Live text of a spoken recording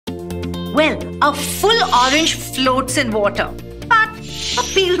Well, a full orange floats in water, but a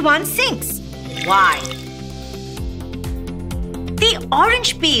peeled one sinks. Why? The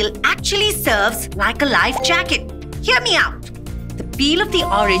orange peel actually serves like a life jacket. Hear me out. The peel of the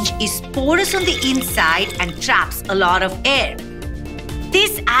orange is porous on the inside and traps a lot of air.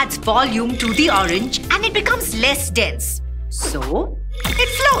 This adds volume to the orange and it becomes less dense. So, it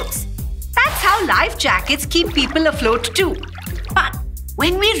floats. That's how life jackets keep people afloat too. But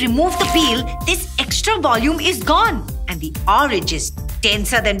when we remove the peel, this extra volume is gone and the orange is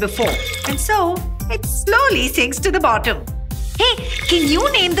denser than before. And so, it slowly sinks to the bottom. Hey, can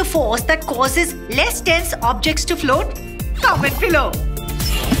you name the force that causes less dense objects to float? Comment below.